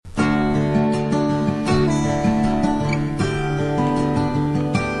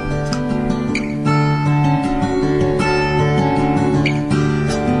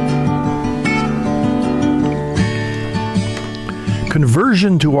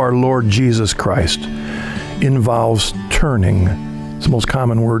Conversion to our Lord Jesus Christ involves turning. It's the most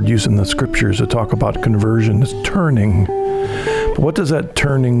common word used in the scriptures to talk about conversion is turning. But what does that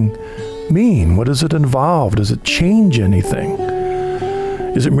turning mean? What does it involve? Does it change anything?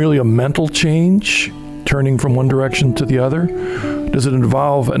 Is it merely a mental change, turning from one direction to the other? Does it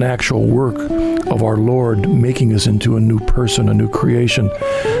involve an actual work of our Lord making us into a new person, a new creation,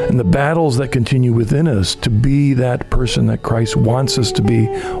 and the battles that continue within us to be that person that Christ wants us to be,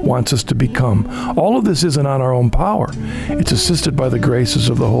 wants us to become? All of this isn't on our own power. It's assisted by the graces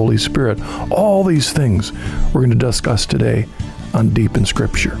of the Holy Spirit. All these things we're going to discuss today on Deep in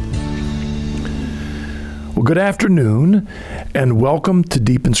Scripture. Well, good afternoon, and welcome to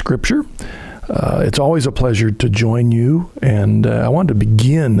Deep in Scripture. It's always a pleasure to join you, and I wanted to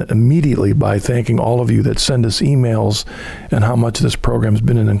begin immediately by thanking all of you that send us emails and how much this program has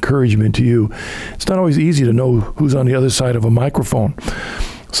been an encouragement to you. It's not always easy to know who's on the other side of a microphone.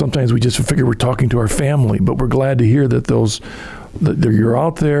 Sometimes we just figure we're talking to our family, but we're glad to hear that that you're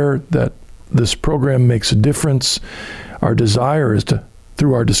out there, that this program makes a difference. Our desire is to,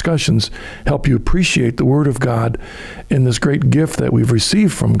 through our discussions, help you appreciate the Word of God and this great gift that we've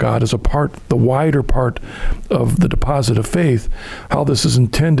received from God as a part, the wider part of the deposit of faith, how this is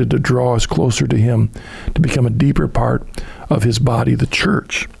intended to draw us closer to Him, to become a deeper part of His body, the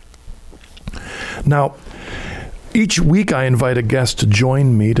church. Now, each week I invite a guest to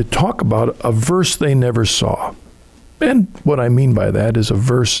join me to talk about a verse they never saw. And what I mean by that is a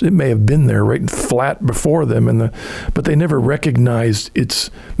verse, it may have been there right flat before them, but they never recognized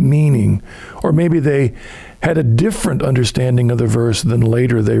its meaning. Or maybe they had a different understanding of the verse than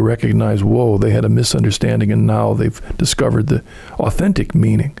later they recognized, whoa, they had a misunderstanding, and now they've discovered the authentic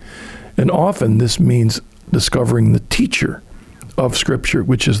meaning. And often this means discovering the teacher of Scripture,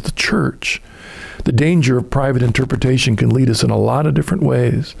 which is the church. The danger of private interpretation can lead us in a lot of different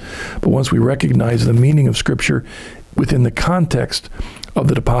ways. But once we recognize the meaning of Scripture within the context of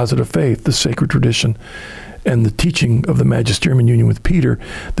the deposit of faith, the sacred tradition, and the teaching of the magisterium in union with Peter,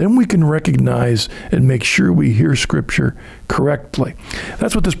 then we can recognize and make sure we hear Scripture correctly.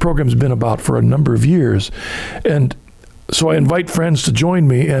 That's what this program has been about for a number of years. And so I invite friends to join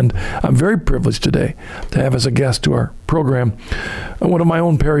me, and I'm very privileged today to have as a guest to our program one of my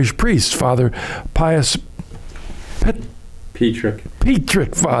own parish priests, Father Pius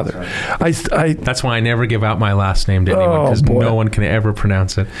Petrick, Father. Right. That's why I never give out my last name to anyone, because no one can ever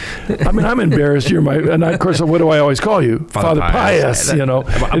pronounce it. I mean, I'm embarrassed. And of course, what do I always call you? Father Pius, you know.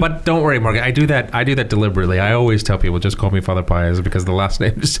 But don't worry, Morgan. I do that deliberately. I always tell people, just call me Father Pius, because the last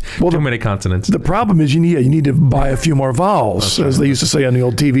name is too many consonants. The problem is you need to buy a few more vowels, as they used to say on the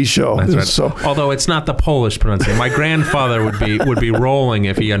old TV show. That's right. So, although it's not the Polish pronunciation. My grandfather would be rolling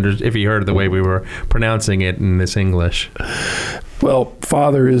if he heard the way we were pronouncing it in this English. Well,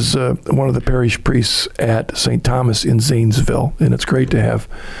 Father is one of the parish priests at St. Thomas in Zanesville, and it's great to have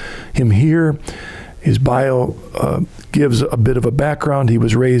him here. His bio gives a bit of a background. He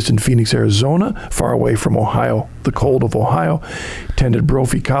was raised in Phoenix, Arizona, far away from Ohio, the cold of Ohio. Attended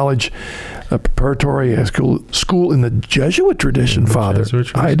Brophy College, a preparatory school in the Jesuit tradition, Father.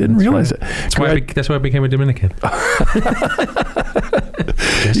 I didn't realize that. That's why I became a Dominican.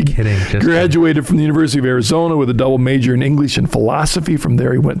 Just kidding. Graduated from the University of Arizona with a double major in English and philosophy. From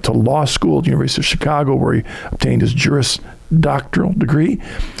there, he went to law school at the University of Chicago, where he obtained his Juris Doctoral degree.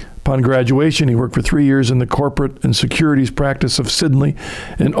 Upon graduation, he worked for 3 years in the corporate and securities practice of Sidney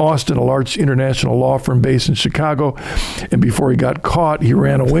and Austin, a large international law firm based in Chicago. And before he got caught, he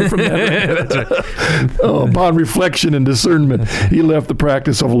ran away from that. Upon reflection and discernment, he left the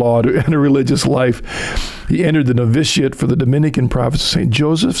practice of law to enter religious life. He entered the novitiate for the Dominican province of St.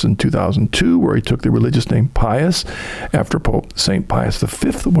 Joseph's in 2002, where he took the religious name Pius after Pope St. Pius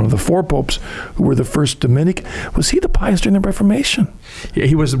V, one of the four popes who were the first Dominican. Was he the Pius during the Reformation? Yeah,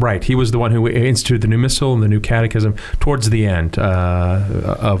 he was right. He was the one who instituted the new missal and the new catechism towards the end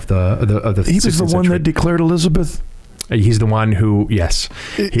of the. He was the one that declared Elizabeth. He's the one who, yes,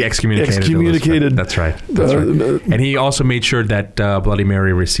 he excommunicated. That's right. And he also made sure that Bloody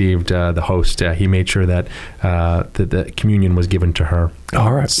Mary received the host. He made sure that the communion was given to her.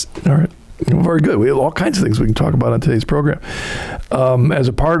 All right. Very good. We have all kinds of things we can talk about on today's program. As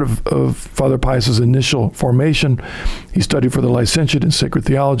a part of Father Pius's initial formation, he studied for the licentiate in sacred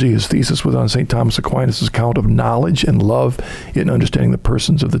theology. His thesis was on St. Thomas Aquinas' account of knowledge and love in understanding the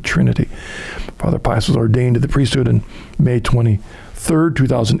persons of the Trinity. Father Pius was ordained to the priesthood in May 23rd,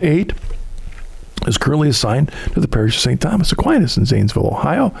 2008. Is currently assigned to the parish of St. Thomas Aquinas in Zanesville,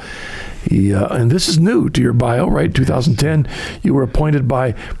 Ohio. And this is new to your bio, right? 2010, you were appointed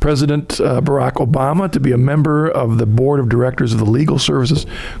by President Barack Obama to be a member of the board of directors of the Legal Services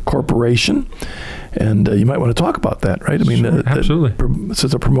Corporation. And you might want to talk about that, right? I mean, sure, absolutely.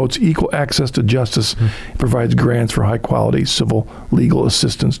 Since it promotes equal access to justice, it provides grants for high-quality civil legal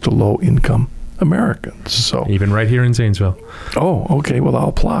assistance to low-income Americans. So even right here in Zanesville. Oh, okay. Well, I'll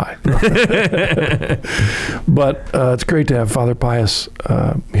apply. But it's great to have Father Pius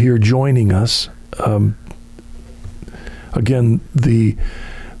here joining us. Again, the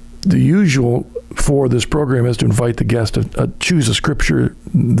usual for this program is to invite the guest to choose a scripture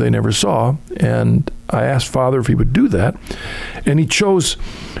they never saw, and I asked Father if he would do that, and he chose.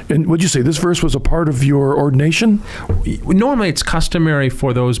 And what'd you say? This verse was a part of your ordination? Normally, it's customary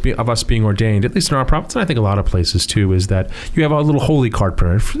for those of us being ordained, at least in our province, and I think a lot of places too, is that you have a little holy card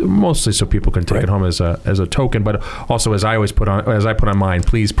printed, mostly so people can take it home as a token, but also as I put on mine,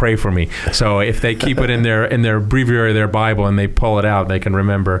 please pray for me. So if they keep it in their breviary of their Bible and they pull it out, they can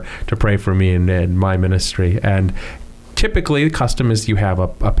remember to pray for me in my ministry. And typically, the custom is you have a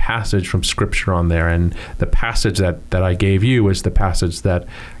passage from Scripture on there, and the passage that I gave you is the passage that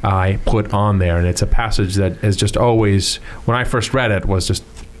I put on there, and it's a passage that is just always, when I first read it, was just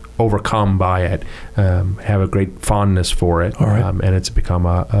overcome by it, have a great fondness for it, and it's become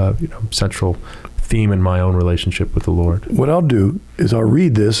a central theme in my own relationship with the Lord. What I'll do is I'll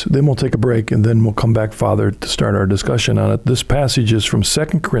read this, then we'll take a break, and then we'll come back, Father, to start our discussion on it. This passage is from 2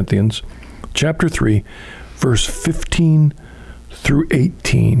 Corinthians chapter 3, verse 15 through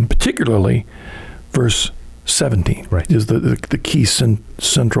 18, particularly verse 17 is the key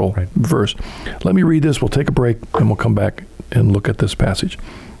central verse. Let me read this. We'll take a break, and we'll come back and look at this passage.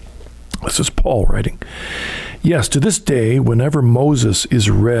 This is Paul writing. Yes, to this day, whenever Moses is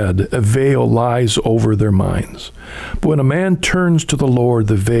read, a veil lies over their minds. But when a man turns to the Lord,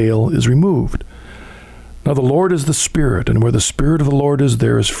 the veil is removed. Now the Lord is the Spirit, and where the Spirit of the Lord is,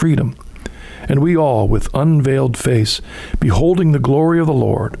 there is freedom. And we all, with unveiled face, beholding the glory of the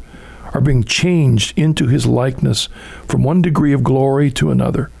Lord, are being changed into his likeness from one degree of glory to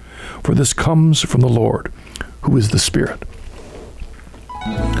another. For this comes from the Lord, who is the Spirit.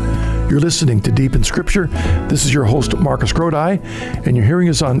 You're listening to Deep in Scripture. This is your host, Marcus Grodi, and you're hearing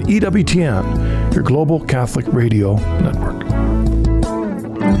us on EWTN, your global Catholic radio network.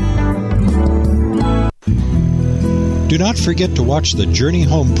 Do not forget to watch the Journey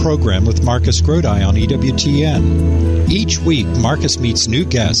Home program with Marcus Grodi on EWTN. Each week, Marcus meets new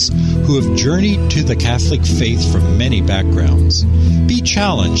guests who have journeyed to the Catholic faith from many backgrounds. Be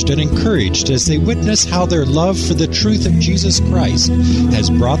challenged and encouraged as they witness how their love for the truth of Jesus Christ has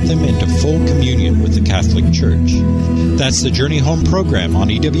brought them into full communion with the Catholic Church. That's the Journey Home program on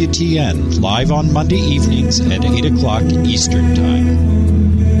EWTN, live on Monday evenings at 8 o'clock Eastern Time.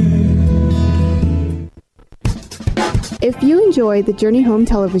 If you enjoy the Journey Home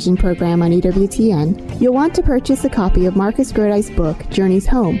television program on EWTN, you'll want to purchase a copy of Marcus Grodi's book, Journeys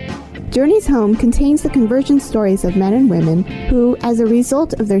Home. Journeys Home contains the conversion stories of men and women who, as a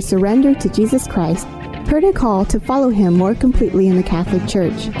result of their surrender to Jesus Christ, heard a call to follow him more completely in the Catholic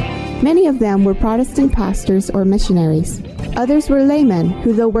Church. Many of them were Protestant pastors or missionaries. Others were laymen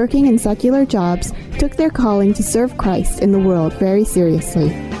who, though working in secular jobs, took their calling to serve Christ in the world very seriously.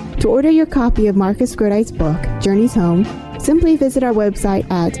 To order your copy of Marcus Grodi's book, Journeys Home, simply visit our website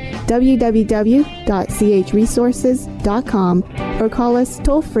at www.chresources.com or call us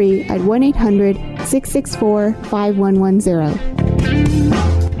toll-free at 1-800-664-5110.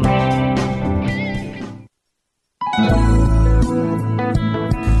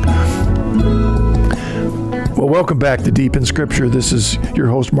 Well, welcome back to Deep in Scripture. This is your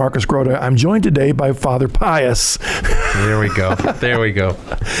host, Marcus Grodi. I'm joined today by Father Pius. There we go.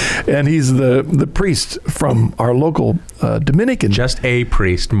 And he's the priest from our local Dominican. Just a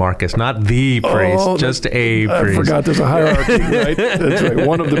priest, Marcus, not the priest, just a priest. I forgot there's a hierarchy, right? That's right.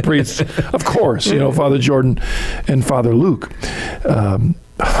 One of the priests, of course, Father Jordan and Father Luke.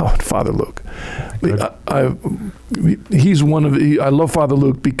 Father Luke. He's one of. I love Father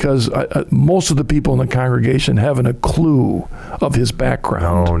Luke because most of the people in the congregation haven't a clue of his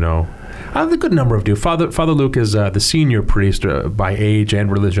background. Oh no. The good number of do. Father Luke is the senior priest by age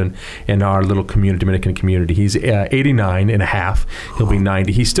and religion in our little Dominican community. He's 89 and a half. He'll be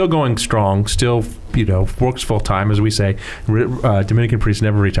 90. He's still going strong, still, works full time, as we say. Dominican priests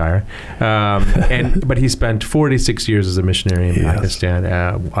never retire. But he spent 46 years as a missionary in Pakistan.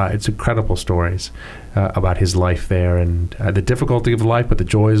 It's incredible stories about his life there and the difficulty of life, but the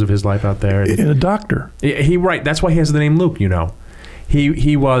joys of his life out there. And a doctor. That's why he has the name Luke,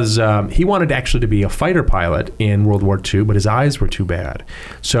 He wanted actually to be a fighter pilot in World War II, but his eyes were too bad.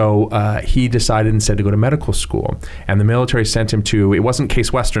 So he decided instead to go to medical school. And the military sent him to, it wasn't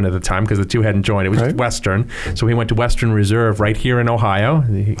Case Western at the time because the two hadn't joined. It was just Western. So he went to Western Reserve right here in Ohio.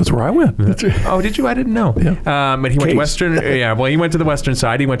 That's where I went. Oh, did you? I didn't know. Yeah. But he went to Western. Yeah, well, he went to the Western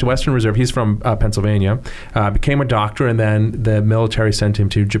side. He went to Western Reserve. He's from Pennsylvania. Became a doctor, and then the military sent him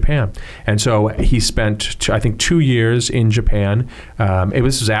to Japan. And so he spent, I think, 2 years in Japan.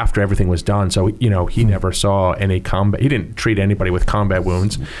 This was after everything was done. So, he never saw any combat. He didn't treat anybody with combat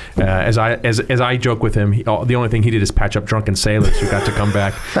wounds. As I joke with him, the only thing he did is patch up drunken sailors who got to come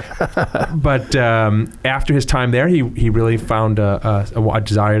back. But after his time there, he really found a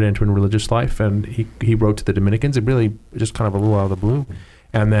desire to enter a religious life, and he wrote to the Dominicans. It really just kind of a little out of the blue.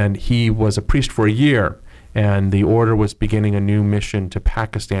 And then he was a priest for a year, and the order was beginning a new mission to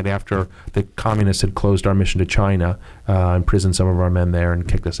Pakistan after the communists had closed our mission to China, imprisoned some of our men there and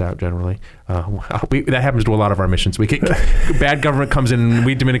kicked us out generally. That happens to a lot of our missions. Bad government comes in and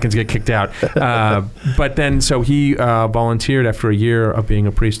we Dominicans get kicked out. But then, so he volunteered after a year of being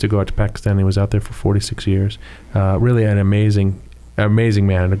a priest to go out to Pakistan. He was out there for 46 years. Really an amazing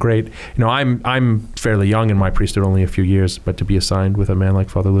man, and a great, I'm fairly young in my priesthood, only a few years, but to be assigned with a man like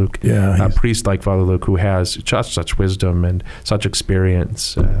Father Luke, a priest like Father Luke, who has just such wisdom and such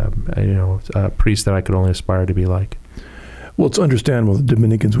experience, a priest that I could only aspire to be like. Well, it's understandable the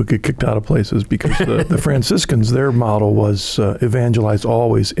Dominicans would get kicked out of places because the Franciscans, their model was evangelize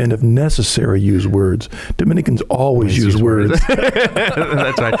always, and if necessary, use words. Dominicans always use words.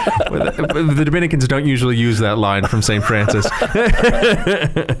 That's right. The Dominicans don't usually use that line from St. Francis.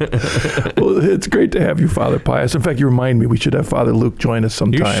 Well, it's great to have you, Father Pius. In fact, you remind me we should have Father Luke join us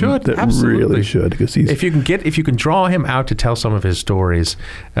sometime. You should, that absolutely. Really should, because he's. If you can draw him out to tell some of his stories,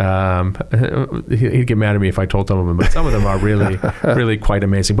 he'd get mad at me if I told some of them, but some of them are really quite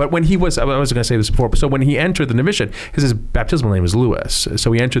amazing. But when he was, I was going to say this before, so when he entered the novitiate, his baptismal name was Louis.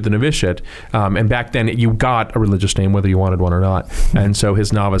 So he entered the novitiate, and back then you got a religious name whether you wanted one or not. And so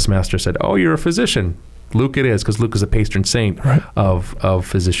his novice master said, "Oh, you're a physician." Luke it is, because Luke is a patron saint of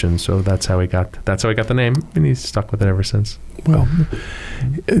physicians. So that's how he got the name, and he's stuck with it ever since. Well,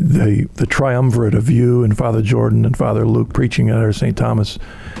 the triumvirate of you and Father Jordan and Father Luke preaching at our St. Thomas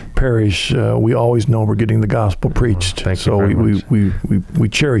parish, we always know we're getting the gospel preached. So we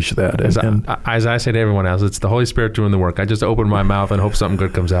cherish that. As I say to everyone else, it's the Holy Spirit doing the work. I just open my mouth and hope something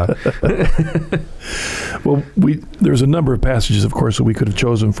good comes out. Well, there's a number of passages, of course, that we could have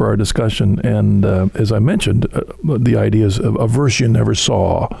chosen for our discussion. And as I mentioned, the idea is a verse you never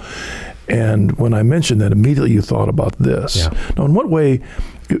saw. And when I mentioned that, immediately you thought about this. Yeah. Now, in what way,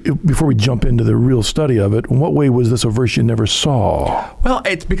 before we jump into the real study of it, in what way was this a verse you never saw? Well,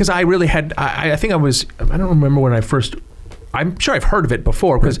 it's because I really had, I think I don't remember when I first, I'm sure I've heard of it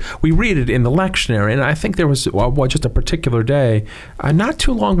before because we read it in the lectionary, and I think there was just a particular day, not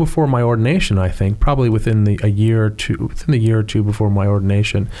too long before my ordination, I think, probably within the year or two before my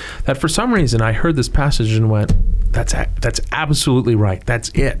ordination, that for some reason I heard this passage and went, that's absolutely right. That's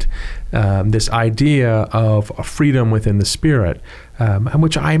it. This idea of a freedom within the Spirit,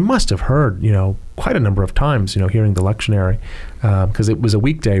 which I must have heard, quite a number of times, hearing the lectionary, because it was a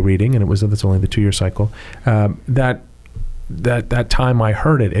weekday reading, and that's only the 2-year cycle. That time I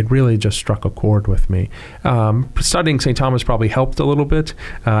heard it, it really just struck a chord with me. Studying St. Thomas probably helped a little bit.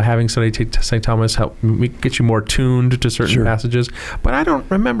 Having studied St. Thomas helped me get you more tuned to certain passages. But I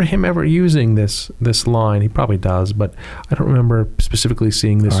don't remember him ever using this line. He probably does, but I don't remember specifically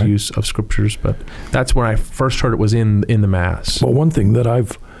seeing this use of scriptures. But that's when I first heard it was in the Mass. Well, one thing that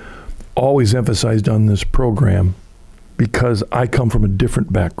I've always emphasized on this program, because I come from a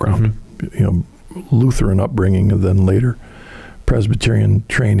different background, Lutheran upbringing and then later Presbyterian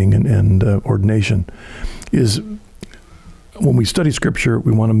training and ordination, is when we study Scripture,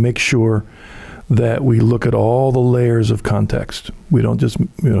 we want to make sure that we look at all the layers of context. We don't just,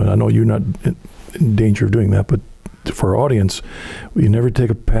 I know you're not in danger of doing that, but for our audience, we never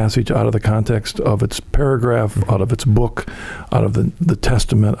take a passage out of the context of its paragraph, out of its book, out of the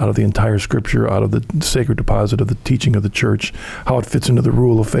Testament, out of the entire Scripture, out of the sacred deposit of the teaching of the Church, how it fits into the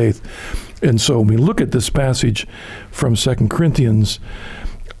rule of faith. And so when we look at this passage from 2 Corinthians,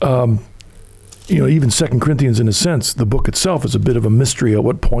 even 2 Corinthians, in a sense, the book itself is a bit of a mystery. At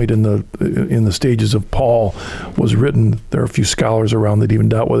what point in the stages of Paul was written? There are a few scholars around that even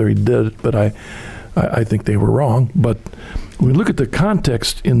doubt whether he did it, but I think they were wrong. But when we look at the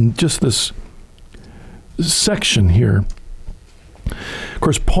context in just this section here, of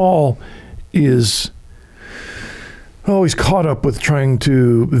course, Paul is always caught up with trying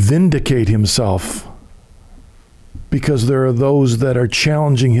to vindicate himself because there are those that are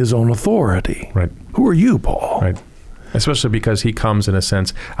challenging his own authority. Right. Who are you, Paul? Right. Especially because he comes, in a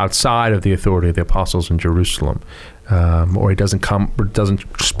sense, outside of the authority of the apostles in Jerusalem, or he doesn't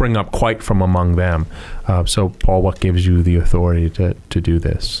spring up quite from among them. So, Paul, what gives you the authority to do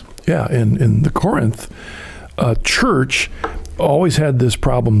this? Yeah, in the Corinth church always had this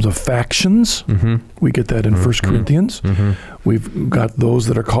problems of factions. Mm-hmm. We get that in 1 Corinthians. Mm-hmm. We've got those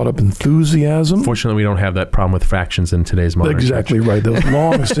that are caught up in enthusiasm. Fortunately, we don't have that problem with factions in today's modern exactly church. Right. Those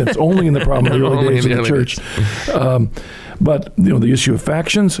long stints only in the problem of the early days of the church. But the issue of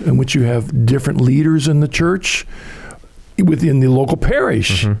factions, in which you have different leaders in the church, within the local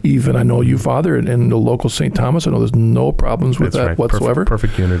parish, even. I know you, Father, and the local St. Thomas. I know there's no problems with that whatsoever.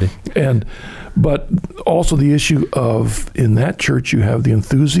 Perfect unity. But also the issue of, in that church, you have the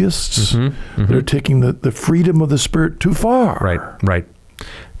enthusiasts that are taking the freedom of the Spirit too far. Right.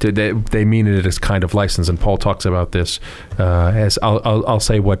 They mean it as kind of license, and Paul talks about this as I'll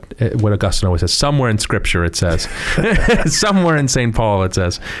say what Augustine always says. Somewhere in Scripture it says, somewhere in St. Paul it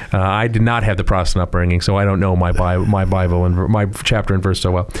says. I did not have the Protestant upbringing, so I don't know my Bible and my chapter and verse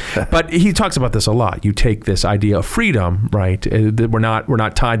so well. But he talks about this a lot. You take this idea of freedom, right? That we're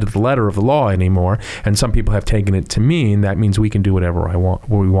not tied to the letter of the law anymore, and some people have taken it to mean that means we can do whatever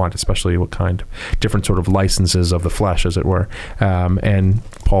we want, especially what kind of different sort of licenses of the flesh, as it were, and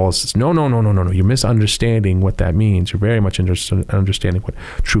Paul says, no, you're misunderstanding what that means. You're very much understanding what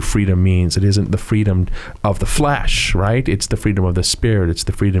true freedom means. It isn't the freedom of the flesh, right? It's the freedom of the Spirit. It's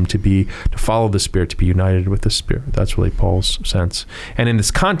the freedom to follow the Spirit, to be united with the Spirit. That's really Paul's sense. And in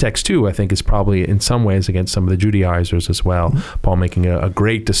this context, too, I think it's probably in some ways against some of the Judaizers as well. Paul making a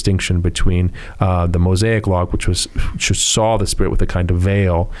great distinction between the Mosaic law, which saw the Spirit with a kind of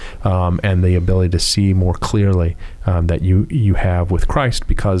veil, and the ability to see more clearly that you have with Christ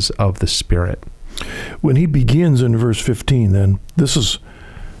because of the Spirit. When he begins in verse 15, then, this is,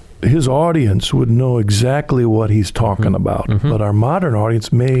 his audience would know exactly what he's talking about, but our modern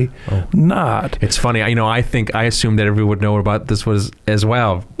audience may not. It's funny, I assume that everyone would know about this as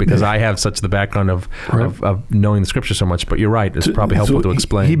well, because I have such the background of knowing the Scripture so much, but you're right, it's probably helpful to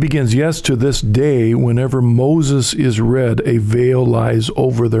explain. He begins, yes, to this day, whenever Moses is read, a veil lies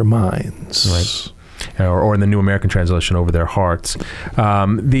over their minds. Right. Or in the New American Translation, over their hearts.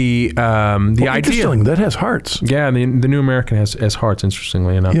 The idea interesting, that has hearts. Yeah, the New American has hearts.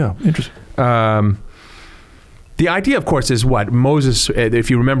 Interestingly enough. Yeah, interesting. The idea, of course, is what Moses. If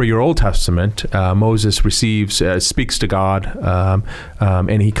you remember your Old Testament, Moses speaks to God,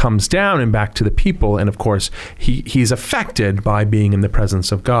 and he comes down and back to the people, and of course he's affected by being in the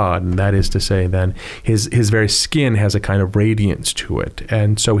presence of God, and that is to say, then his very skin has a kind of radiance to it,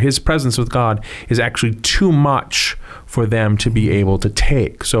 and so his presence with God is actually too much for them to be able to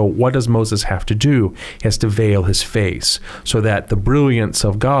take. So what does Moses have to do? He has to veil his face so that the brilliance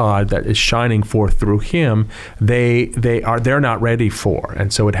of God that is shining forth through him, they're not ready for,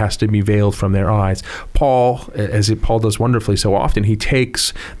 and so it has to be veiled from their eyes. Paul does wonderfully so often, he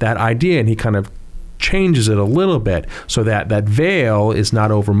takes that idea and he kind of changes it a little bit so that veil is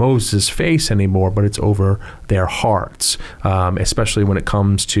not over Moses' face anymore, but it's over their hearts, especially when it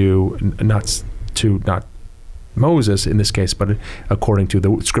comes to not Moses in this case, but according to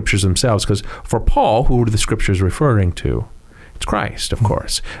the Scriptures themselves. Because for Paul, who are the Scriptures referring to? It's Christ, of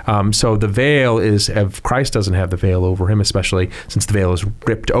course. So the veil is, if Christ doesn't have the veil over him, especially since the veil is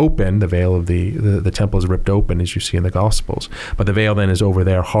ripped open, the veil of the temple is ripped open, as you see in the Gospels. But the veil then is over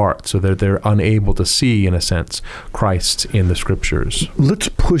their heart, so that they're unable to see, in a sense, Christ in the Scriptures. Let's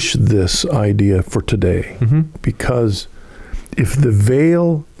push this idea for today, because if the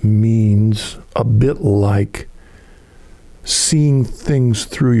veil means a bit like seeing things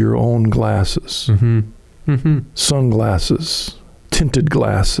through your own glasses, sunglasses, tinted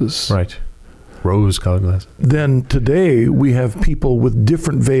glasses, right, rose-colored glasses, then today we have people with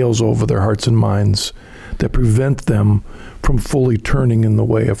different veils over their hearts and minds that prevent them from fully turning in the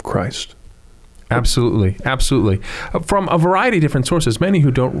way of Christ. Absolutely. From a variety of different sources, many who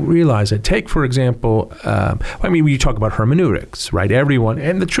don't realize it. Take, for example, when you talk about hermeneutics, right? Everyone,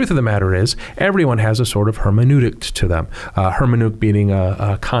 and the truth of the matter is, everyone has a sort of hermeneutic to them. Hermeneutic being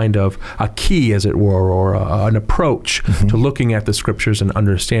a kind of a key, as it were, or an approach to looking at the Scriptures and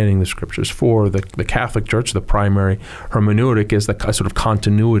understanding the Scriptures. For the Catholic Church, the primary hermeneutic is the sort of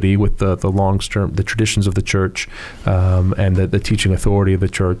continuity with the long-term, the traditions of the Church, and the teaching authority of the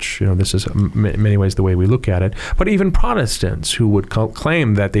Church. This is many ways the way we look at it. But even Protestants who would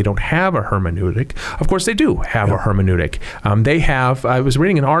claim that they don't have a hermeneutic, of course they do have a hermeneutic. They have, I was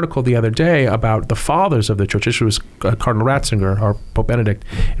reading an article the other day about the fathers of the church. This was Cardinal Ratzinger, or Pope Benedict,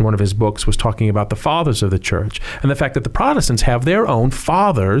 in one of his books, was talking about the fathers of the church and the fact that the Protestants have their own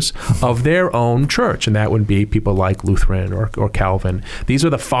fathers of their own church, and that would be people like Lutheran or Calvin. These are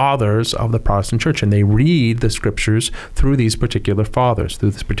the fathers of the Protestant church, and they read the scriptures through these particular fathers,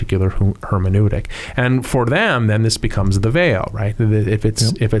 through this particular hermeneutic. And for them, then this becomes the veil, right? If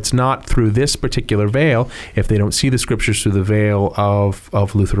it's not through this particular veil, if they don't see the scriptures through the veil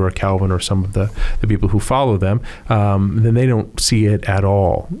of Luther or Calvin or some of the people who follow them, then they don't see it at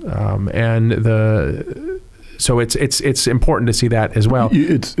all. So it's important to see that as well.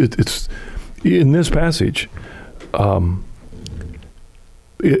 It's in this passage.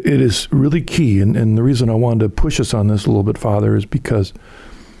 It is really key, and the reason I wanted to push us on this a little bit, Father, is because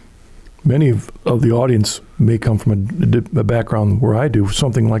many of the audience may come from a background where I do,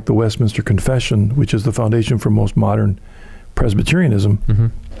 something like the Westminster Confession, which is the foundation for most modern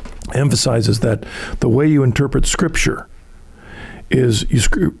Presbyterianism, emphasizes that the way you interpret Scripture is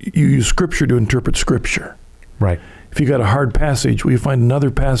you use Scripture to interpret Scripture. Right. If you got a hard passage, well, you find another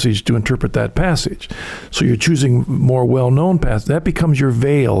passage to interpret that passage. So you're choosing more well-known passage. That becomes your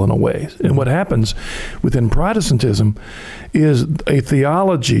veil in a way. And what happens within Protestantism is a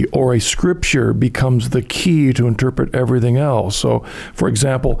theology or a scripture becomes the key to interpret everything else. So, for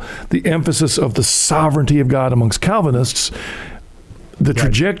example, the emphasis of the sovereignty of God amongst Calvinists, the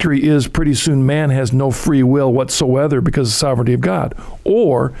trajectory is pretty soon man has no free will whatsoever because of the sovereignty of God.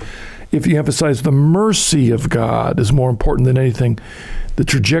 Or if you emphasize the mercy of God is more important than anything, the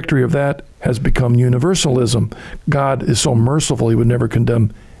trajectory of that has become universalism. God is so merciful, he would never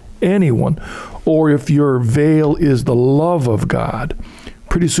condemn anyone. Or if your veil is the love of God,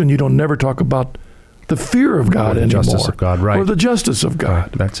 pretty soon you don't never talk about the fear of God anymore. The justice of God, right. Or the justice of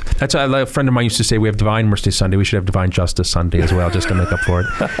God. Right. That's a friend of mine used to say, we have Divine Mercy Sunday, we should have Divine Justice Sunday as well, just to make up for it.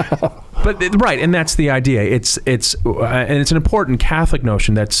 But right, and that's the idea. It's an important Catholic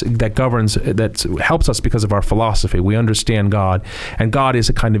notion that governs, that helps us because of our philosophy. We understand God, and God is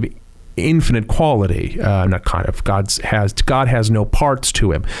a kind of infinite quality. God has no parts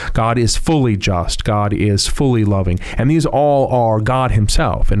to him. God is fully just. God is fully loving, and these all are God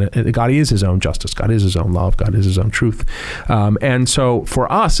himself. And God is his own justice. God is his own love. God is his own truth. And so for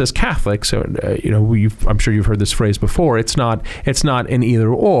us as Catholics, I'm sure you've heard this phrase before. It's not an either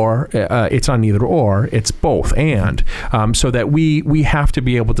or. It's not an either or. It's both and. So that we have to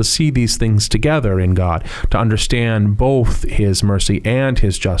be able to see these things together in God, to understand both his mercy and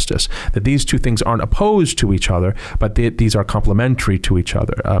his justice. That these two things aren't opposed to each other, but these are complementary to each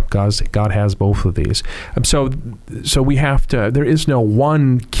other. God has both of these. So we have to, there is no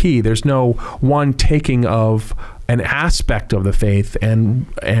one key, there's no one taking of an aspect of the faith and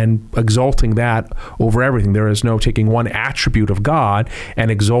exalting that over everything. There is no taking one attribute of God and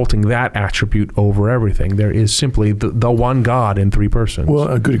exalting that attribute over everything. There is simply the one God in three persons. Well,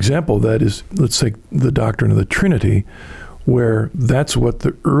 a good example of that is, let's take the doctrine of the Trinity, where that's what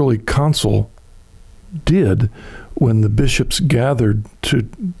the early council did when the bishops gathered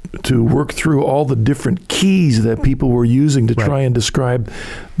to work through all the different keys that people were using to try and describe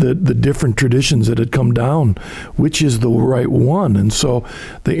the different traditions that had come down, which is the right one. And so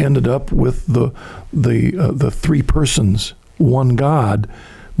they ended up with the three persons, one God,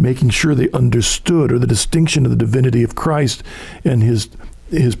 making sure they understood, or the distinction of the divinity of Christ and his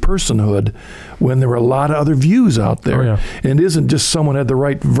personhood, when there were a lot of other views out there. And it isn't just someone had the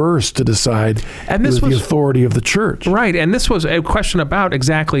right verse to decide, and this was the authority of the church. Right, and this was a question about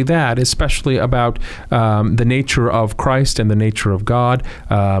exactly that, especially about the nature of Christ and the nature of God,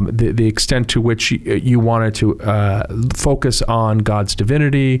 the extent to which you wanted to focus on God's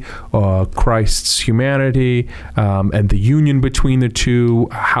divinity, Christ's humanity, and the union between the two.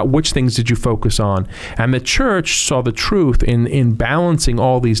 Which things did you focus on? And the church saw the truth in balancing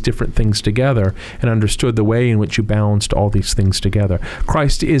all these different things together, and understood the way in which you balanced all these things together.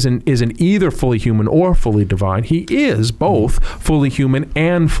 Christ isn't either fully human or fully divine. He is both fully human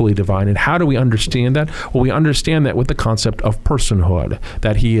and fully divine. And how do we understand that? Well, we understand that with the concept of personhood,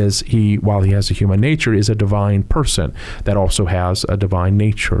 that he while he has a human nature, is a divine person that also has a divine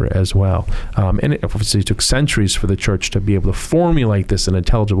nature as well. And it obviously took centuries for the church to be able to formulate this in an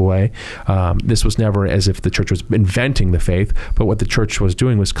intelligible way. This was never as if the church was inventing the faith, but what the church was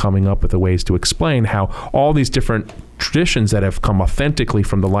doing was coming up with the ways to explain how all these different traditions that have come authentically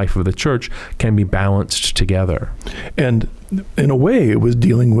from the life of the church can be balanced together. And in a way, it was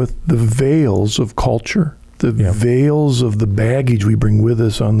dealing with the veils of culture the veils of the baggage we bring with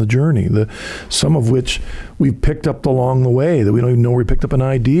us on the journey, some of which we've picked up along the way that we don't even know we picked up an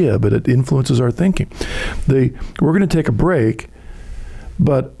idea, but it influences our thinking. We're going to take a break,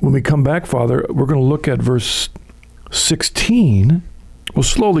 but when we come back, Father, we're going to look at verse 16. We'll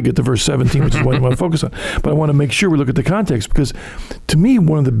slowly get to verse 17, which is what I want to focus on. But I want to make sure we look at the context, because to me,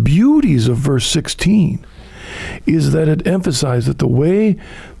 one of the beauties of verse 16 is that it emphasizes that the way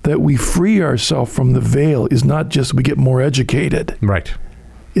that we free ourselves from the veil is not just we get more educated. Right.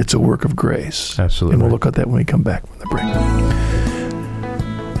 It's a work of grace. Absolutely. And we'll look at that when we come back from the break.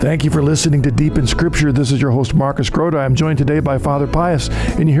 Thank you for listening to Deep in Scripture. This is your host, Marcus Grodi. I'm joined today by Father Pius,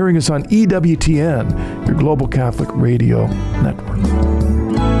 and you're hearing us on EWTN, your Global Catholic Radio Network.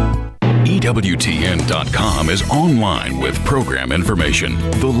 EWTN.com is online with program information,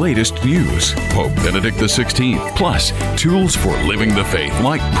 the latest news, Pope Benedict XVI, plus tools for living the faith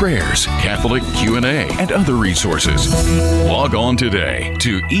like prayers, Catholic Q&A, and other resources. Log on today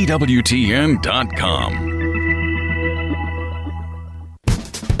to EWTN.com.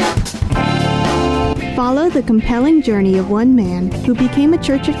 Follow the compelling journey of one man who became a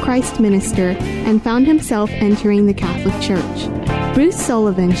Church of Christ minister and found himself entering the Catholic Church. Bruce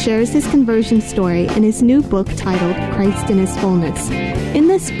Sullivan shares his conversion story in his new book titled Christ in His Fullness. In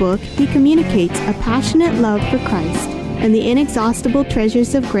this book, he communicates a passionate love for Christ and the inexhaustible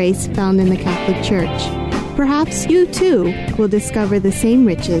treasures of grace found in the Catholic Church. Perhaps you, too, will discover the same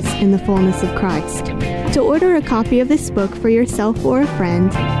riches in the fullness of Christ. To order a copy of this book for yourself or a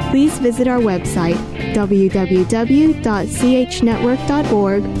friend, please visit our website,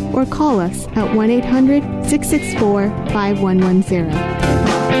 www.chnetwork.org, or call us at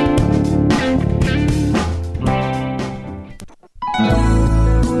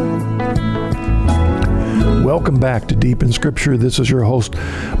Welcome back to Deep in Scripture. This is your host,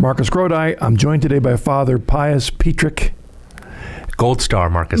 Marcus Grodi. I'm joined today by Father Pius Petrick. Gold star,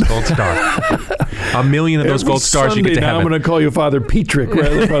 Marcus. Gold star. A million of those gold stars Sunday you get to now heaven. I'm going to call you Father Petrick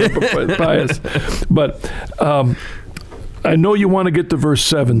rather than Father Pius. But I know you want to get to verse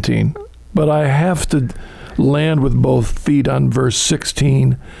 17, but I have to land with both feet on verse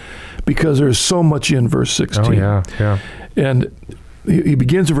 16 because there's so much in verse 16. Oh, yeah. And he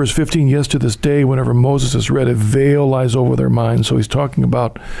begins in verse 15, yes, to this day, whenever Moses is read, a veil lies over their minds. So he's talking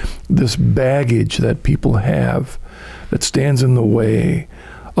about this baggage that people have that stands in the way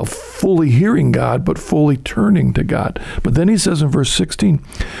of fully hearing God, but fully turning to God. But then he says in verse 16,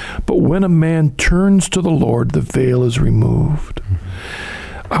 but when a man turns to the Lord, the veil is removed.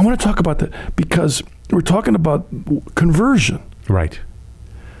 Mm-hmm. I want to talk about that because we're talking about conversion. Right.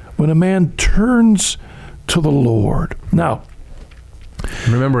 When a man turns to the Lord. Now,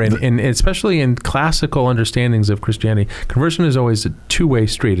 remember, especially in classical understandings of Christianity, conversion is always a two-way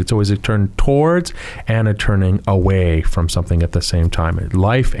street. It's always a turn towards and a turning away from something at the same time.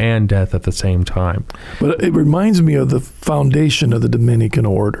 Life and death at the same time. But it reminds me of the foundation of the Dominican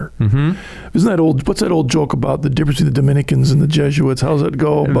order. Mm-hmm. Isn't that old? What's that old joke about the difference between the Dominicans and the Jesuits? How does it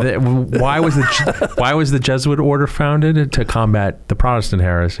go? Why was the Jesuit order founded? To combat the Protestant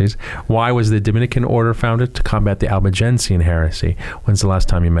heresies. Why was the Dominican order founded? To combat the Albigensian heresy. When's the last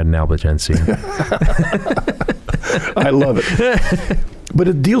time you met an Albigensian? I love it. But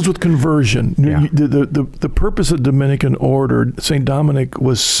it deals with conversion. Yeah. The purpose of the Dominican order, St. Dominic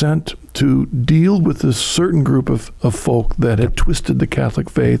was sent to deal with this certain group of folk that had twisted the Catholic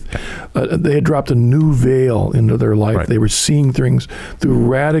faith. They had dropped a new veil into their life. Right. They were seeing things through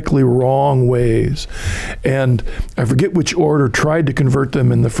radically wrong ways. And I forget which order tried to convert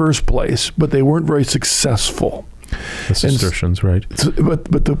them in the first place, but they weren't very successful. The Cistercians, right.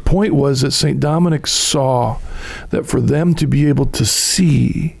 But the point was that St. Dominic saw that for them to be able to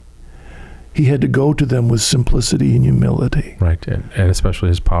see, he had to go to them with simplicity and humility. Right, and especially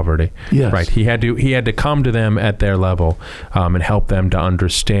his poverty. Yes. Right, he had to come to them at their level and help them to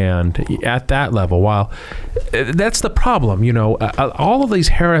understand at that level. While that's the problem, all of these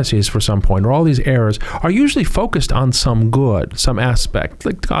heresies for some point, or all these errors, are usually focused on some good, some aspect.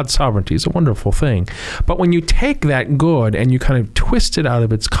 Like God's sovereignty is a wonderful thing. But when you take that good and you kind of twist it out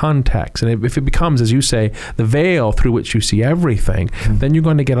of its context, and if it becomes, as you say, the veil through which you see everything, then you're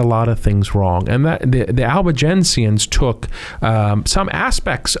going to get a lot of things wrong. And that the Albigensians took some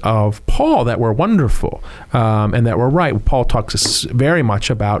aspects of Paul that were wonderful and that were right. Paul talks very much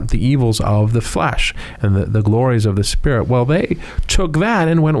about the evils of the flesh and the glories of the spirit. Well, they took that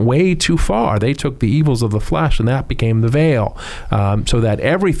and went way too far. They took the evils of the flesh, and that became the veil, so that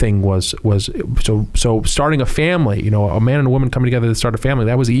everything was so starting a family, a man and a woman coming together to start a family,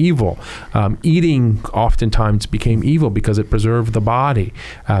 that was evil. Eating oftentimes became evil because it preserved the body.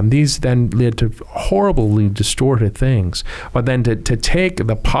 These then led to horribly distorted things. But then to take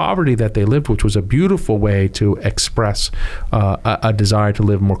the poverty that they lived, which was a beautiful way to express a desire to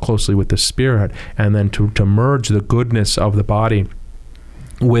live more closely with the Spirit, and then to merge the goodness of the body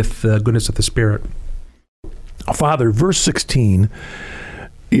with the goodness of the Spirit. Father, verse 16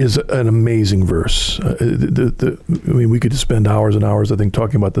 is an amazing verse. We could spend hours and hours, I think,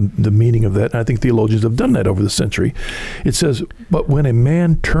 talking about the meaning of that. And I think theologians have done that over the century. It says, but when a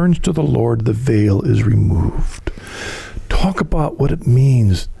man turns to the Lord, the veil is removed. Talk about what it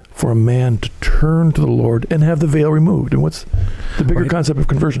means for a man to turn to the Lord and have the veil removed. And what's the bigger concept of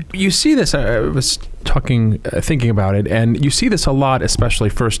conversion? You see this, I was thinking about it, and you see this a lot, especially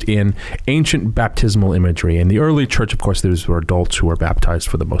first in ancient baptismal imagery. In the early church, of course, these were adults who were baptized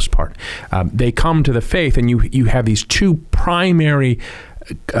for the most part. They come to the faith, and you have these two primary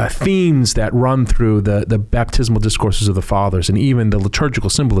themes that run through the baptismal discourses of the fathers, and even the liturgical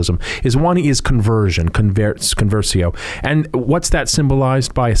symbolism. One is conversion, conversio. And what's that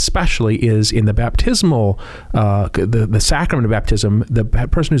symbolized by especially is in the baptismal, the sacrament of baptism, the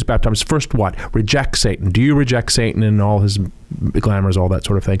person who's baptized first what? Reject Satan. Do you reject Satan and all his glamours, all that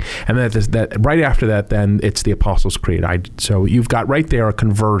sort of thing? And that right after that, then it's the Apostles' Creed. So you've got right there a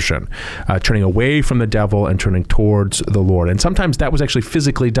conversion, turning away from the devil and turning towards the Lord. And sometimes that was actually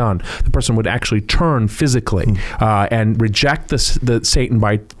physically done. The person would actually turn physically and reject the Satan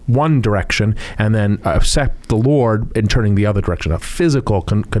by one direction, and then accept the Lord in turning the other direction, a physical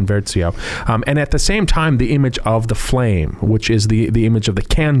conversio. And at the same time, the image of the flame, which is the image of the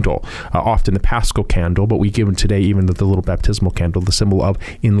candle, often the Paschal candle, but we give it today even the little baptismal candle, the symbol of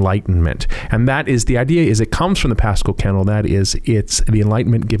enlightenment. And that is, the idea is it comes from the Paschal candle, that is, it's the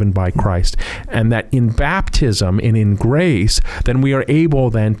enlightenment given by Christ. And that in baptism and in grace, then we are able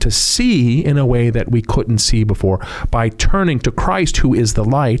then to see in a way that we couldn't see before by turning to Christ, who is the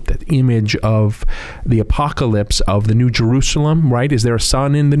light, that image of the apocalypse of the New Jerusalem, right? Is there a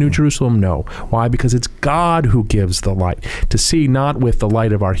sun in the New Jerusalem? No. Why? Because it's God who gives the light. To see not with the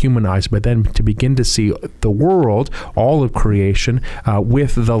light of our human eyes, but then to begin to see the world, all of creation,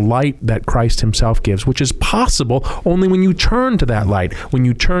 with the light that Christ himself gives, which is possible only when you turn to that light, when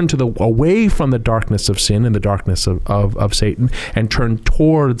you turn away from the darkness of sin and the darkness of Satan, and turn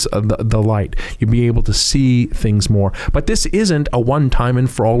towards the light. You'll be able to see things more. But this isn't a one-time and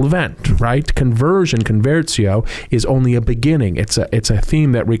for all event, right? Conversion, conversio, is only a beginning. It's a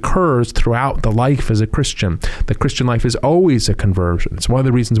theme that recurs throughout the life as a Christian. The Christian life is always a conversion. It's one of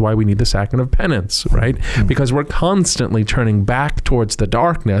the reasons why we need the sacrament of penance, right? Because we're constantly turning back towards the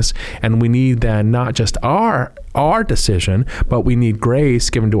darkness, and we need then not just our decision, but we need grace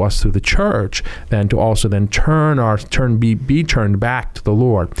given to us through the church then to also then be turned back to the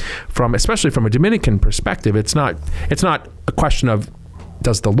Lord. Especially from a Dominican perspective, it's not a question of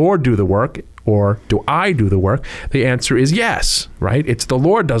does the Lord do the work or do I do the work? The answer is yes, right? It's the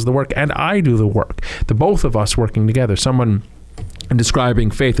Lord does the work and I do the work. The both of us working together. Someone describing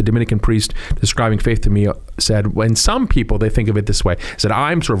faith, a Dominican priest describing faith to me said, when some people, they think of it this way, said,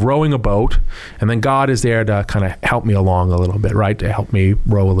 I'm sort of rowing a boat, and then God is there to kind of help me along a little bit, right? To help me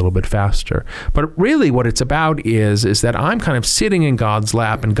row a little bit faster. But really what it's about is that I'm kind of sitting in God's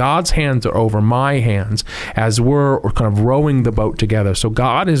lap, and God's hands are over my hands as we're kind of rowing the boat together. So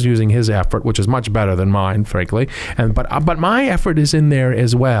God is using his effort, which is much better than mine, frankly. But my effort is in there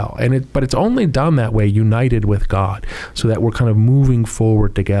as well. But it's only done that way, united with God, so that we're kind of moving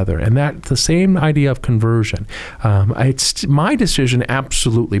forward together. And that's the same idea of conversion. It's my decision,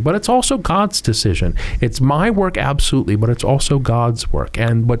 absolutely, but it's also God's decision. It's my work, absolutely, but it's also God's work.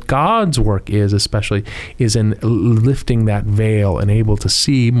 And what God's work is, especially, is in lifting that veil and able to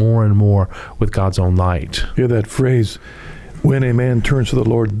see more and more with God's own light. Hear that phrase, when a man turns to the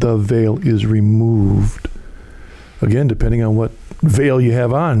Lord, the veil is removed. Again, depending on what veil you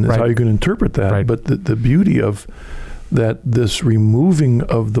have on, is how you can interpret that. Right. But the beauty of that, this removing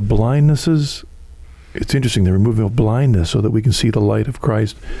of the blindnesses, it's interesting, the removing of blindness so that we can see the light of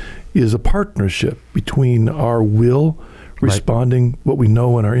Christ is a partnership between our will responding what we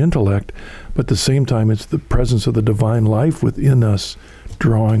know in our intellect, but at the same time it's the presence of the divine life within us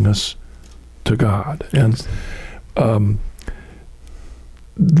drawing us to God. And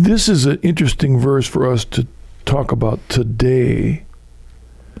this is an interesting verse for us to talk about today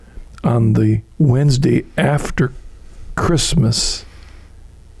on the Wednesday after Christmas,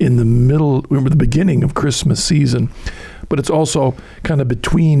 in the beginning of Christmas season, but it's also kind of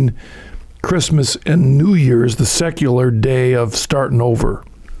between Christmas and New Year's, the secular day of starting over,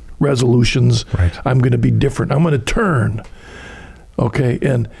 resolutions. Right. I'm going to be different. I'm going to turn. Okay,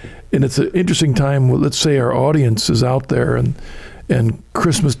 and it's an interesting time. Let's say our audience is out there, and And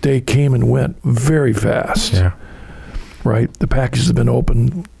Christmas Day came and went very fast. Yeah. Right? The package has been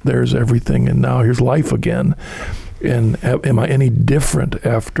opened. There's everything. And now here's life again. And am I any different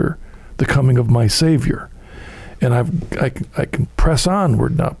after the coming of my Savior? And I can press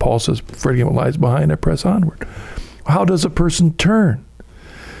onward. Now, Paul says, forgetting what lies behind, I press onward. How does a person turn?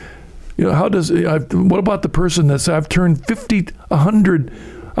 What about the person that says, I've turned 50, 100,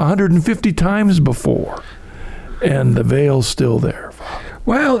 150 times before, and the veil's still there?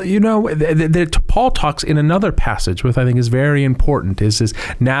 Well, Paul talks in another passage, which I think is very important, is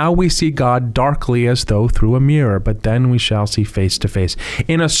now we see God darkly as though through a mirror, but then we shall see face to face.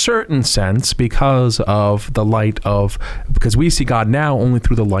 In a certain sense, because we see God now only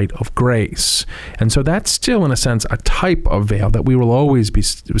through the light of grace. And so that's still, in a sense, a type of veil that we will always be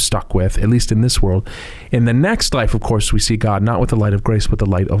stuck with, at least in this world. In the next life, of course, we see God not with the light of grace, but the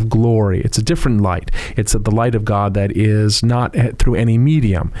light of glory. It's a different light. It's the light of God that is not through any medium.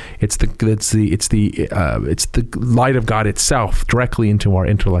 It's the light of God itself directly into our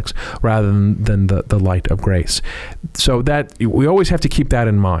intellects, rather than the light of grace. So that we always have to keep that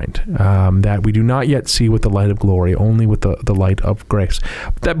in mind, that we do not yet see with the light of glory, only with the light of grace.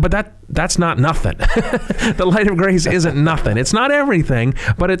 That's not nothing. The light of grace isn't nothing. It's not everything,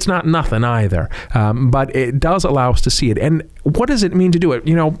 but it's not nothing either. But it does allow us to see it. And what does it mean to do it?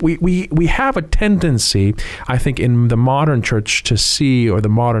 We have a tendency, I think, in the modern church to see, or the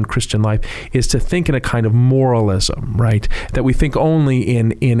modern Christian life, is to think in a kind of moralism, right? That we think only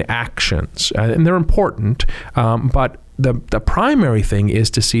in actions. And they're important, but the primary thing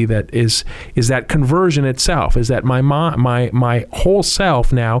is to see that is that conversion itself, is that my whole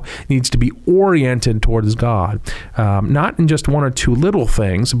self now needs to be oriented towards God, not in just one or two little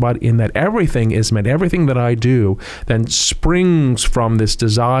things, but in that everything is meant, everything that I do then springs from this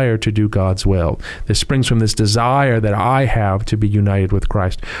desire to do God's will. This springs from this desire that I have to be united with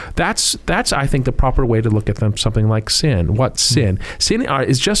Christ. That's I think the proper way to look at something like sin. What's sin? Sin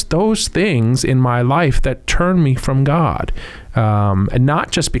is just those things in my life that turn me from God. And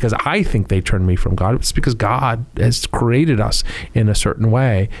not just because I think they turn me from God, it's because God has created us in a certain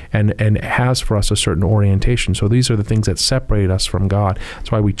way and has for us a certain orientation. So these are the things that separate us from God.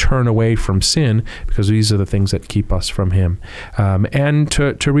 That's why we turn away from sin, because these are the things that keep us from Him. And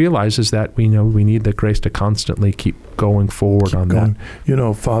to realize is that we need the grace to constantly keep going forward on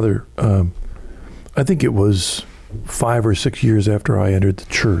that. Father, I think it was 5 or 6 years after I entered the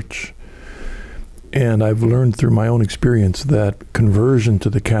church, and I've learned through my own experience that conversion to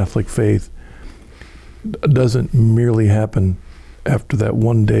the Catholic faith doesn't merely happen after that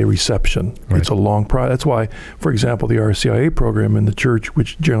one-day reception. Right. It's a long process. That's why, for example, the RCIA program in the church,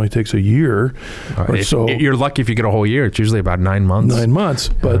 which generally takes a year or so. You're lucky if you get a whole year. It's usually about 9 months. 9 months,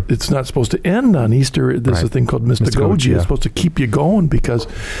 but it's not supposed to end on Easter. There's a thing called mystagogy. It's supposed to keep you going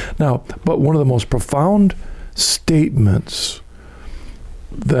but one of the most profound statements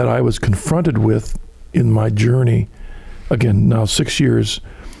that I was confronted with in my journey, again, now 6 years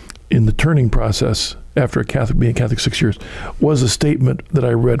in the turning process after being a Catholic 6 years, was a statement that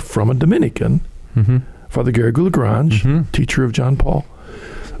I read from a Dominican, Father Garrigou Lagrange, teacher of John Paul,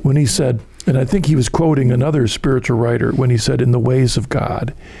 when he said, and I think he was quoting another spiritual writer, when he said, in the ways of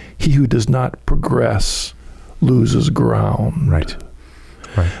God, he who does not progress loses ground. Right.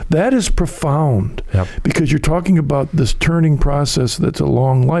 That is profound, because you're talking about this turning process that's a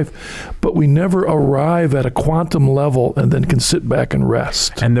long life, but we never arrive at a quantum level and then can sit back and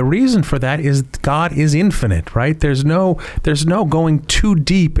rest. And the reason for that is God is infinite, right? There's no going too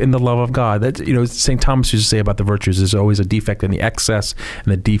deep in the love of God. That St. Thomas used to say about the virtues, there's always a defect in the excess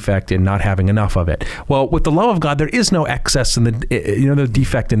and the defect in not having enough of it. Well, with the love of God, there is no excess in the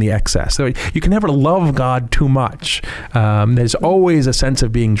defect in the excess. So you can never love God too much. There's always a sense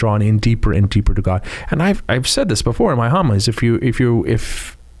of being drawn in deeper and deeper to God. And I've said this before in my homilies. If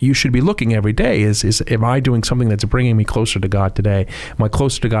you should be looking every day is am I doing something that's bringing me closer to God today? Am I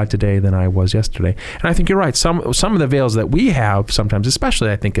closer to God today than I was yesterday? And I think you're right. Some of the veils that we have sometimes, especially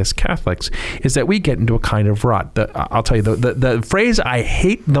I think as Catholics, is that we get into a kind of rut. I'll tell you, the phrase I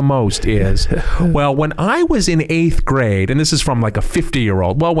hate the most is, well, when I was in 8th grade, and this is from like a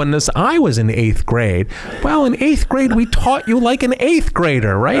 50-year-old, well, I was in 8th grade, well, in 8th grade, we taught you like an 8th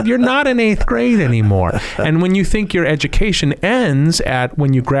grader, right? You're not in 8th grade anymore. And when you think your education ends at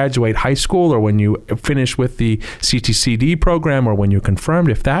when you graduate high school or when you finish with the CTCD program or when you're confirmed,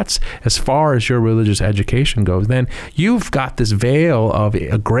 if that's as far as your religious education goes, then you've got this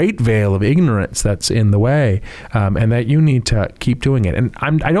a great veil of ignorance that's in the way, and that you need to keep doing it. And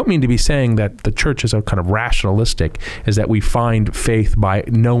I don't mean to be saying that the church is a kind of rationalistic, is that we find faith by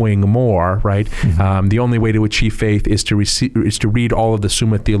knowing more, right? Mm-hmm. The only way to achieve faith is to read all of the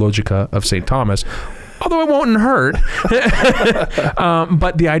Summa Theologica of St. Thomas, although it won't hurt.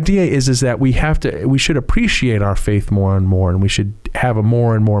 But the idea is that we should appreciate our faith more and more, and we should have a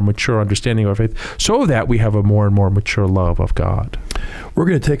more and more mature understanding of our faith so that we have a more and more mature love of God. We're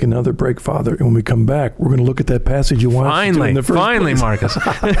going to take another break, Father, and when we come back, we're going to look at that passage you wanted to do in the first place. Marcus.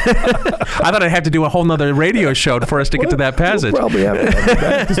 I thought I'd have to do a whole nother radio show for us to get to that passage. We'll probably have to have you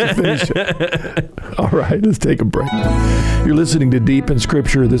back just to finish it. All right, let's take a break. You're listening to Deep in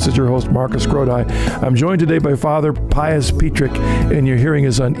Scripture. This is your host, Marcus Grodi. I'm joined today by Father Pius Petrik, and you're hearing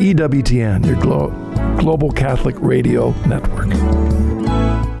us on EWTN, your Global Catholic Radio Network.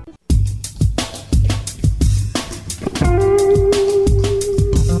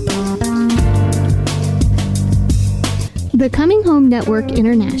 The Coming Home Network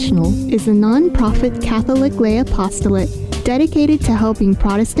International is a non-profit Catholic lay apostolate dedicated to helping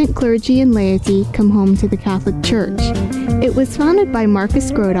Protestant clergy and laity come home to the Catholic Church. It was founded by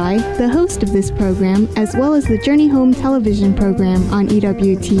Marcus Grodi, the host of this program, as well as the Journey Home television program on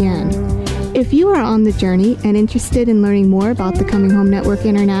EWTN. If you are on the journey and interested in learning more about the Coming Home Network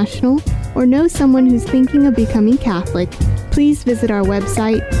International, or know someone who's thinking of becoming Catholic, please visit our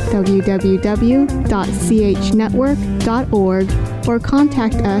website, www.chnetwork.org, or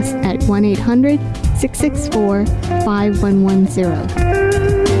contact us at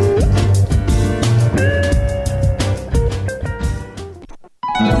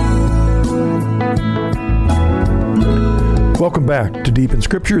Welcome back to Deep in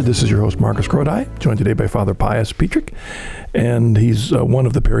Scripture. This is your host, Marcus Grodi, joined today by Father Pius Petrik, and he's one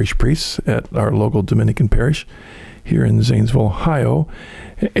of the parish priests at our local Dominican parish here in Zanesville, Ohio.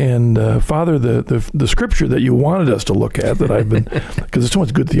 And Father, the scripture that you wanted us to look at, that I've been, because there's so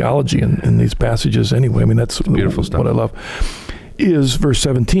much good theology in these passages anyway, I mean, that's beautiful stuff. What I love, is verse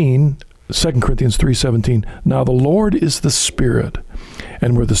 17, 2 Corinthians 3:17. Now the Lord is the Spirit,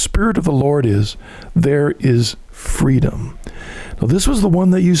 and where the Spirit of the Lord is, there is freedom. Now, this was the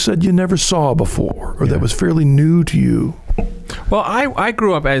one that you said you never saw before, or that was fairly new to you. Well, I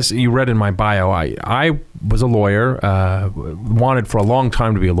grew up, as you read in my bio, I was a lawyer, wanted for a long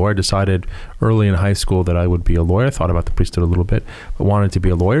time to be a lawyer, decided early in high school that I would be a lawyer, thought about the priesthood a little bit, but wanted to be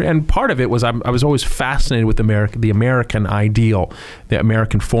a lawyer. And part of it was I was always fascinated with the American ideal, the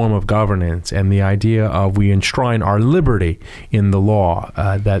American form of governance, and the idea of we enshrine our liberty in the law,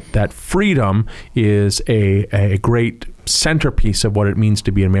 that freedom is a great centerpiece of what it means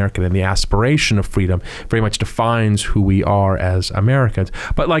to be American, and the aspiration of freedom very much defines who we are as Americans.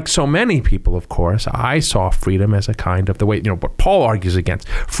 But like so many people, of course, I saw freedom as a kind of the way, what Paul argues against.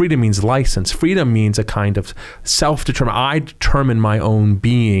 Freedom means license. Freedom means a kind of self-determination. I determine my own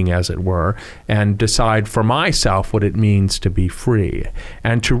being, as it were, and decide for myself what it means to be free.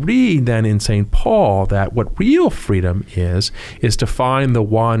 And to read then in St. Paul that what real freedom is to find the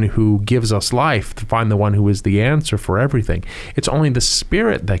one who gives us life, to find the one who is the answer for everything. It's only the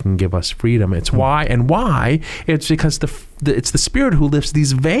Spirit that can give us freedom. It's why. It's because it's the Spirit who lifts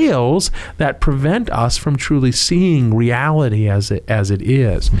these veils that prevent us from truly seeing reality as it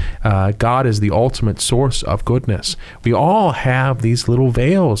is. God is the ultimate source of goodness. We all have these little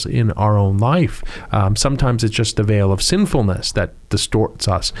veils in our own life. Sometimes it's just the veil of sinfulness that distorts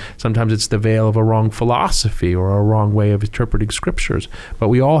us. Sometimes it's the veil of a wrong philosophy or a wrong way of interpreting scriptures. But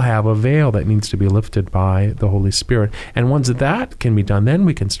we all have a veil that needs to be lifted by the Holy Spirit. And once that can be done, then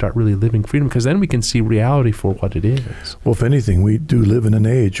we can start really living freedom, because then we can see reality for what it is. Well, if anything, we do live in an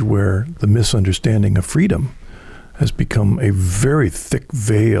age where the misunderstanding of freedom has become a very thick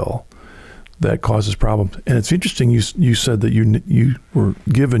veil that causes problems. And it's interesting, you said that you were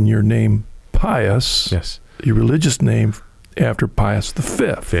given your name Pius, yes, your religious name, after Pius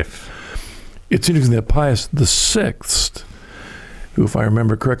V. It's interesting that Pius VI, who, if I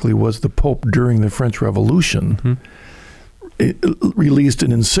remember correctly, was the Pope during the French Revolution, released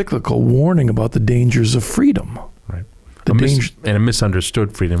an encyclical warning about the dangers of freedom. Right. And a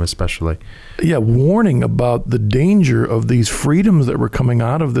misunderstood freedom, especially. Yeah, warning about the danger of these freedoms that were coming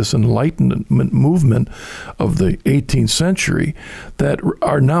out of this Enlightenment movement of the 18th century that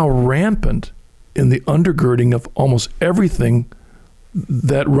are now rampant in the undergirding of almost everything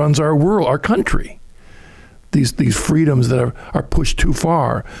that runs our world, our country. These freedoms that are pushed too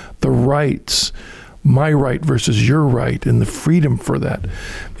far, the rights, my right versus your right and the freedom for that.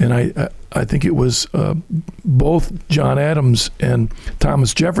 And I think it was both John Adams and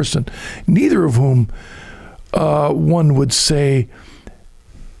Thomas Jefferson, neither of whom one would say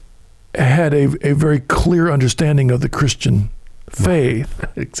had a very clear understanding of the Christian faith.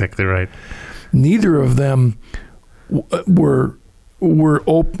 Exactly right. Neither of them were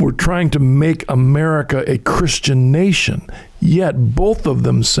trying to make America a Christian nation. Yet both of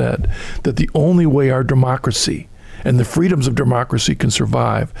them said that the only way our democracy and the freedoms of democracy can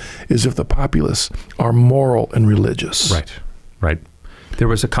survive is if the populace are moral and religious. Right. There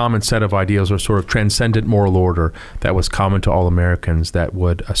was a common set of ideals or sort of transcendent moral order that was common to all Americans that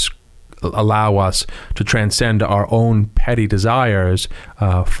would allow us to transcend our own petty desires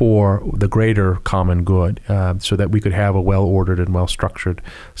for the greater common good, so that we could have a well-ordered and well-structured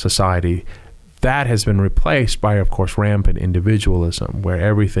society. That has been replaced by, of course, rampant individualism, where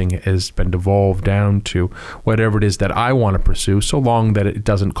everything has been devolved down to whatever it is that I want to pursue, so long that it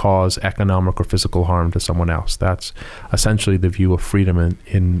doesn't cause economic or physical harm to someone else. That's essentially the view of freedom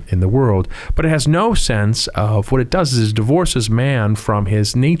in the world. But it has no sense of what it does is it divorces man from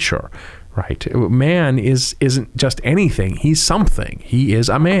his nature. Right. Man isn't just anything. He's something. He is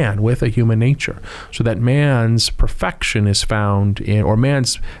a man with a human nature. So that man's perfection is found in, or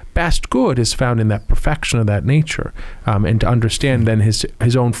man's best good is found in that perfection of that nature. And to understand then his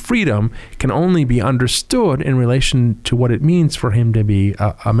own freedom can only be understood in relation to what it means for him to be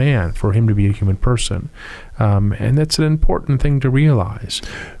a man, for him to be a human person. And that's an important thing to realize.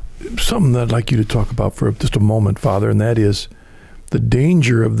 Something that I'd like you to talk about for just a moment, Father, and that is the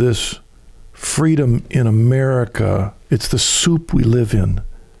danger of this freedom in America. It's the soup we live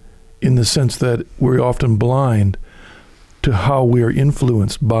in the sense that we're often blind to how we are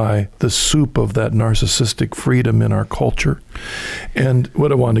influenced by the soup of that narcissistic freedom in our culture. And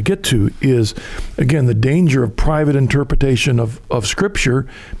what I want to get to is, again, the danger of private interpretation of Scripture,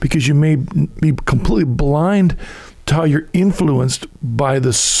 because you may be completely blind to how you're influenced by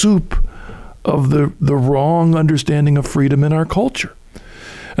the soup of the wrong understanding of freedom in our culture.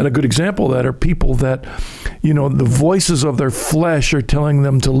 And a good example of that are people that, the voices of their flesh are telling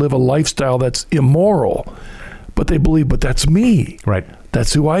them to live a lifestyle that's immoral, but they believe, but that's me. Right.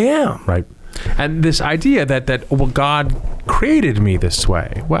 That's who I am. Right. And this idea that God created me this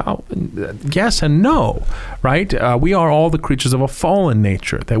way. Well, yes and no, right? We are all the creatures of a fallen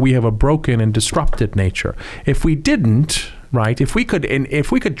nature, that we have a broken and disrupted nature. If we didn't, right? If we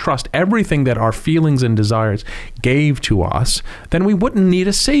could trust everything that our feelings and desires gave to us, then we wouldn't need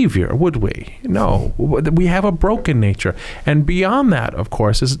a savior, would we? No, we have a broken nature. And beyond that, of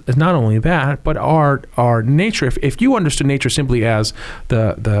course, is not only that, but our nature. If you understood nature simply as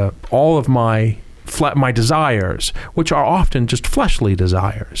the all of my desires, which are often just fleshly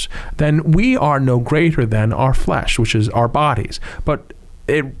desires, then we are no greater than our flesh, which is our bodies. But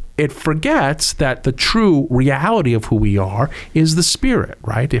it forgets that the true reality of who we are is the spirit,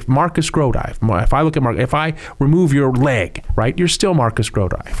 right? If Marcus Grodi, if I look at if I remove your leg, right, you're still Marcus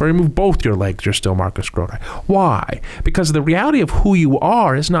Grodi. If I remove both your legs, you're still Marcus Grodi. Why? Because the reality of who you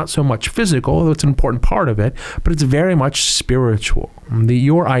are is not so much physical, though it's an important part of it, but it's very much spiritual.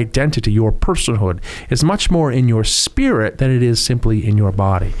 Your identity, your personhood is much more in your spirit than it is simply in your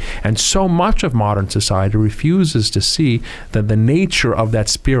body. And so much of modern society refuses to see that the nature of that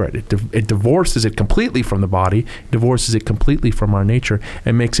spirit, it divorces it completely from the body, divorces it completely from our nature,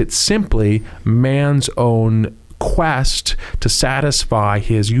 and makes it simply man's own quest to satisfy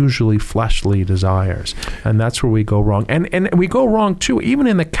his usually fleshly desires. And that's where we go wrong. And we go wrong too, even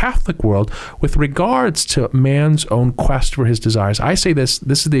in the Catholic world, with regards to man's own quest for his desires. I say this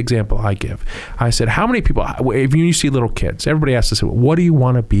is the example I give. I said, how many people, if you see little kids, everybody asks us, what do you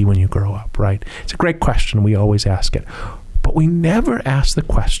want to be when you grow up, right? It's a great question. We always ask it. But we never ask the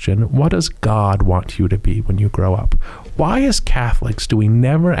question, what does God want you to be when you grow up? Why, as Catholics, do we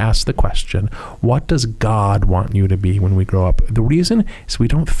never ask the question, what does God want you to be when we grow up? The reason is we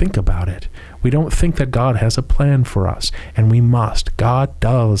don't think about it. We don't think that God has a plan for us, and we must. God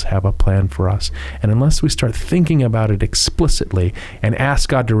does have a plan for us. And unless we start thinking about it explicitly and ask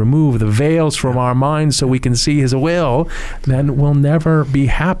God to remove the veils from our minds so we can see his will, then we'll never be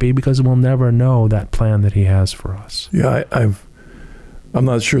happy, because we'll never know that plan that he has for us. Yeah, I'm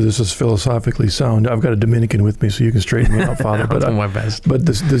not sure this is philosophically sound. I've got a Dominican with me, so you can straighten me out, Father. I'll do my best. But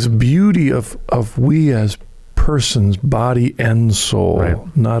this beauty of we as persons, body and soul,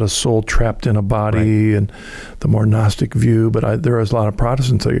 right. Not a soul trapped in a body, right. And the more Gnostic view. But there is a lot of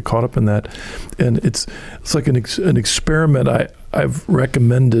Protestants that get caught up in that, and it's like an experiment I've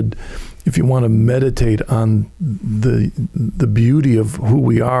recommended, if you want to meditate on the beauty of who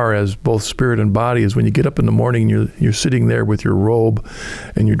we are as both spirit and body, is when you get up in the morning, you're sitting there with your robe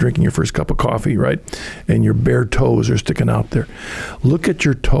and you're drinking your first cup of coffee, right? And your bare toes are sticking out there. Look at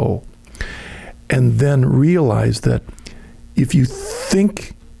your toe and then realize that if you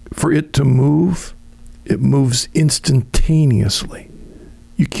think for it to move, it moves instantaneously.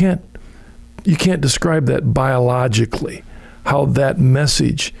 You can't describe that biologically, how that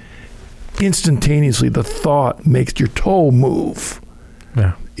message instantaneously, the thought makes your toe move.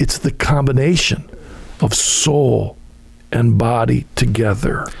 Yeah. It's the combination of soul and body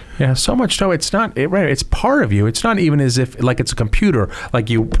together. Yeah, so much so it's not, it's part of you. It's not even as if like it's a computer, like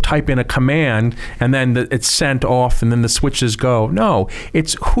you type in a command and then it's sent off and then the switches go. No,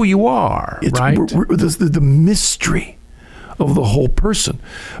 it's who you are, right? It's the mystery of the whole person.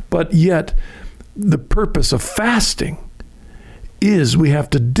 But yet, the purpose of fasting is we have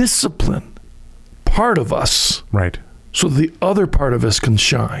to discipline part of us. Right. So the other part of us can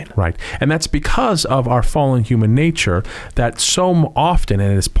shine. Right. And that's because of our fallen human nature that so often,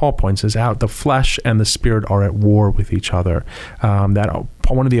 and as Paul points us out, the flesh and the spirit are at war with each other. That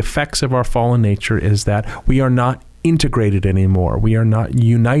one of the effects of our fallen nature is that we are not integrated anymore. We are not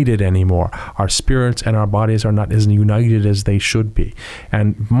united anymore. Our spirits and our bodies are not as united as they should be.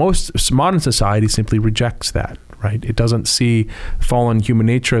 And most modern society simply rejects that, right? It doesn't see fallen human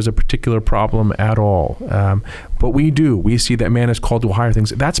nature as a particular problem at all. But we do. We see that man is called to higher things.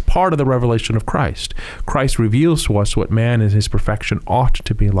 That's part of the revelation of Christ. Christ reveals to us what man in his perfection ought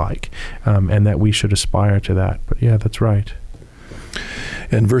to be like, and that we should aspire to that. But yeah, that's right.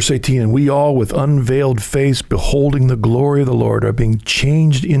 And verse 18, and we all with unveiled face, beholding the glory of the Lord, are being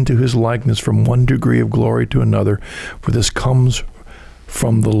changed into his likeness from one degree of glory to another, for this comes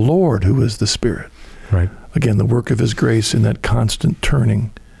from the Lord, who is the Spirit. Right. Again, the work of his grace in that constant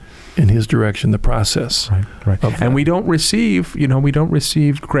turning in his direction, the process. Right. And we don't receive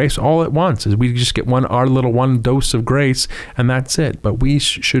grace all at once. We just get our little one dose of grace, and that's it. But we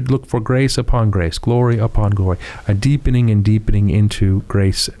should look for grace upon grace, glory upon glory, a deepening and deepening into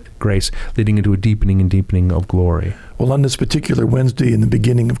grace, leading into a deepening and deepening of glory. Well, on this particular Wednesday in the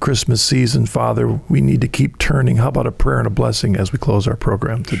beginning of Christmas season, Father, we need to keep turning. How about a prayer and a blessing as we close our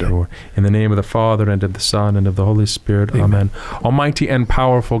program today? Sure. In the name of the Father, and of the Son, and of the Holy Spirit. Amen. Almighty and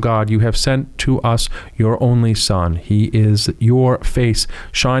powerful God, you have sent to us your only Son. He is your face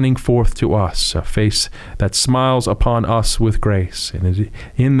shining forth to us, a face that smiles upon us with grace. And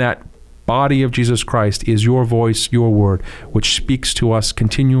in that body of Jesus Christ is your voice, your word, which speaks to us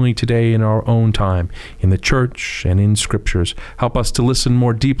continually today in our own time, in the church and in scriptures. Help us to listen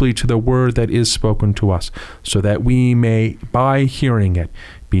more deeply to the word that is spoken to us, so that we may, by hearing it,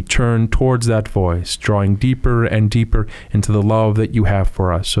 be turned towards that voice, drawing deeper and deeper into the love that you have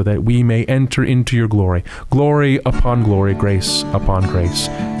for us, so that we may enter into your glory. Glory upon glory, grace upon grace.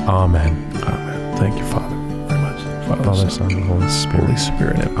 Amen. Amen. Thank you, Father. Father, Son, and Holy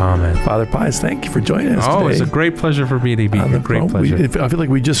Spirit. Amen. Father Pius, thank you for joining us today. It's a great pleasure for me to be here. Great pleasure. I feel like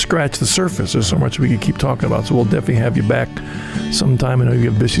we just scratched the surface. There's so much we could keep talking about, so we'll definitely have you back sometime. I know you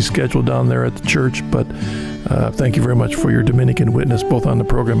have a busy schedule down there at the church, but thank you very much for your Dominican witness, both on the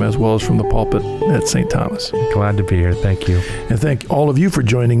program as well as from the pulpit at St. Thomas. Glad to be here. Thank you. And thank all of you for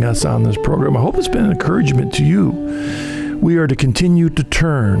joining us on this program. I hope it's been an encouragement to you. We are to continue to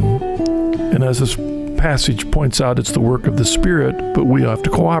turn, and as this passage points out, it's the work of the Spirit, but we have to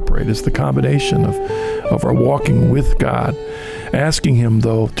cooperate. It's the combination of our walking with God, asking him,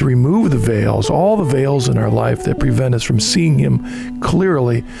 though, to remove the veils, all the veils in our life that prevent us from seeing him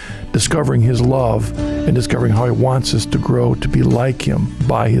clearly, discovering his love, and discovering how he wants us to grow to be like him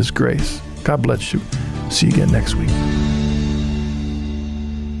by his grace. God bless you. See you again next week.